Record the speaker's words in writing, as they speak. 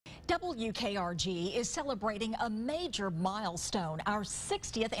WKRG is celebrating a major milestone, our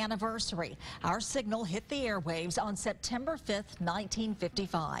 60th anniversary. Our signal hit the airwaves on September 5th,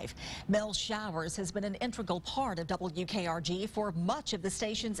 1955. Mel Showers has been an integral part of WKRG for much of the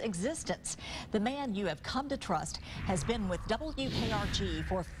station's existence. The man you have come to trust has been with WKRG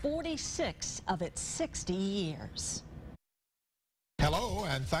for 46 of its 60 years. Hello,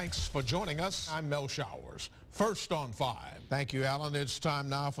 and thanks for joining us. I'm Mel Showers, first on 5. Thank you, Alan. It's time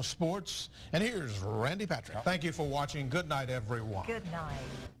now for sports. And here's Randy Patrick. Thank you for watching. Good night, everyone. Good night.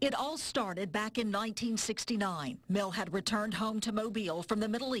 It all started back in 1969. Mel had returned home to Mobile from the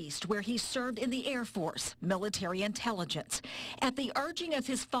Middle East, where he served in the Air Force, military intelligence. At the urging of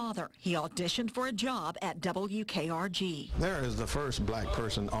his father, he auditioned for a job at WKRG. There is the first black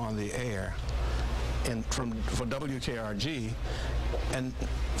person on the air for WKRG and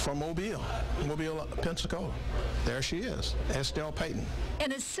for Mobile, Pensacola. There she is, Estelle Payton.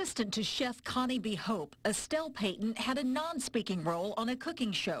 An assistant to Chef Connie B. Hope, Estelle Payton had a non-speaking role on a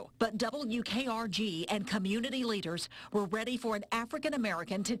cooking show, but WKRG and community leaders were ready for an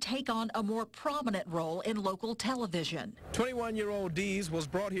African-American to take on a more prominent role in local television. 21-year-old Dees was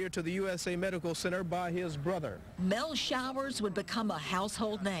brought here to the USA Medical Center by his brother. Mel Showers would become a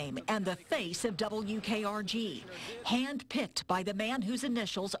household name and the face of WKRG, hand-picked by the man whose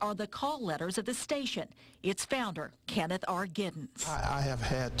initials are the call letters of the station, its founder, Kenneth R. Giddens. I have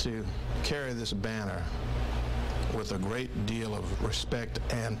had to carry this banner with a great deal of respect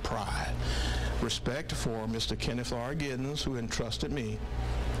and pride. Respect for Mr. Kenneth R. Giddens, who entrusted me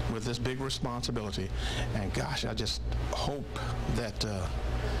with this big responsibility. And gosh, I just hope that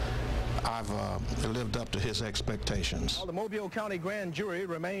I've lived up to his expectations. The Mobile County Grand Jury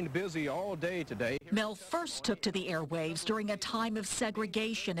remained busy all day today. Mel first took to the airwaves during a time of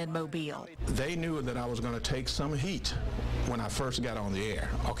segregation in Mobile. They knew that I was going to take some heat when I first got on the air.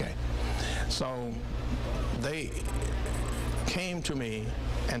 Okay, so they came to me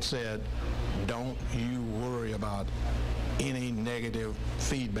and said, don't you worry about any negative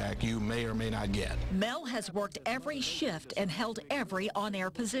feedback you may or may not get. Mel has worked every shift and held every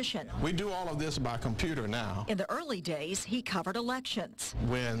on-air position. We do all of this by computer now. In the early days, he covered elections.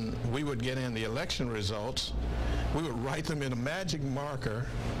 When we would get in the election results, we would write them in a magic marker,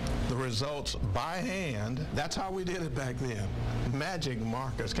 the results by hand. That's how we did it back then. Magic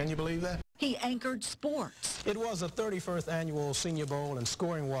markers. Can you believe that? He anchored sports. It was the 31st annual Senior Bowl, and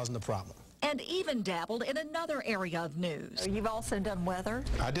scoring wasn't a problem. And even dabbled in another area of news. You've also done weather?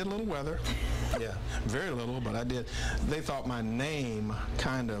 I did a little weather. Yeah, very little, but I did. They thought my name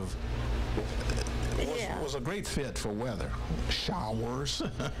kind of was a great fit for weather. Showers.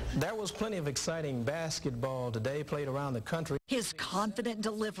 There was plenty of exciting basketball today played around the country. His confident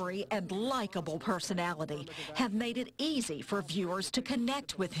delivery and likable personality have made it easy for viewers to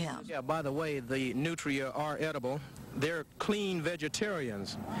connect with him. Yeah, by the way, the nutria are edible. They're clean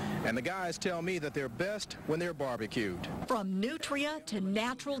vegetarians, and the guys tell me that they're best when they're barbecued. From nutria to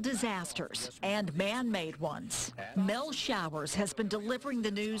natural disasters and man-made ones, Mel Showers has been delivering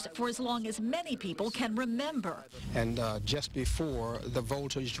the news for as long as many people can remember. And just before the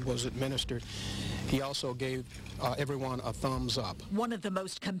voltage was administered, he also gave everyone a thumbs up. One of the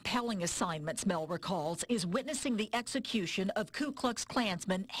most compelling assignments, Mel recalls, is witnessing the execution of Ku Klux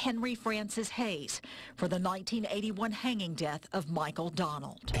Klansman Henry Francis Hayes for the 1981 hanging death of Michael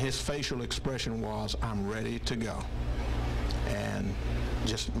Donald. His facial expression was, I'm ready to go. And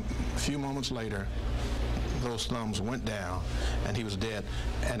just a few moments later, those thumbs went down and he was dead,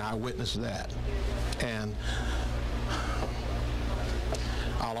 and I witnessed that. And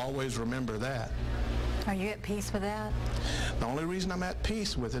I'll always remember that. Are you at peace with that? The only reason I'm at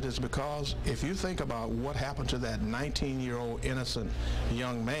peace with it is because if you think about what happened to that 19-year-old innocent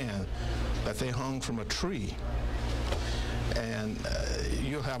young man that they hung from a tree, and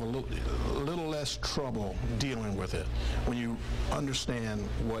you'll have a little less trouble dealing with it when you understand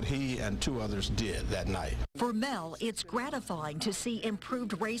what he and two others did that night. For Mel, it's gratifying to see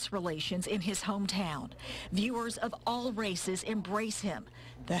improved race relations in his hometown. Viewers of all races embrace him.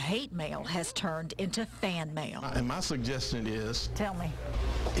 The hate mail has turned into fan mail. And my suggestion is, tell me,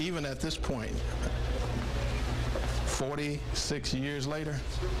 even at this point, 46 years later,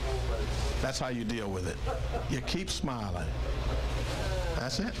 that's how you deal with it. You keep smiling.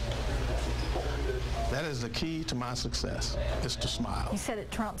 That's it. That is the key to my success, is to smile. You said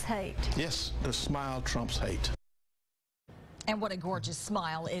it trumps hate. Yes, the smile trumps hate. And what a gorgeous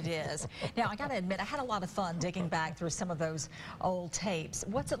smile it is. Now, I got to admit, I had a lot of fun digging back through some of those old tapes.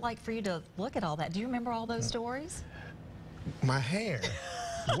 What's it like for you to look at all that? Do you remember all those stories? My hair.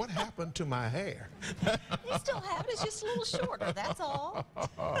 What happened to my hair? You still have it. It's just a little shorter, that's all.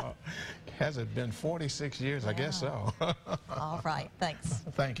 Has it been 46 years? I guess so. All right, thanks.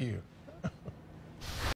 Thank you.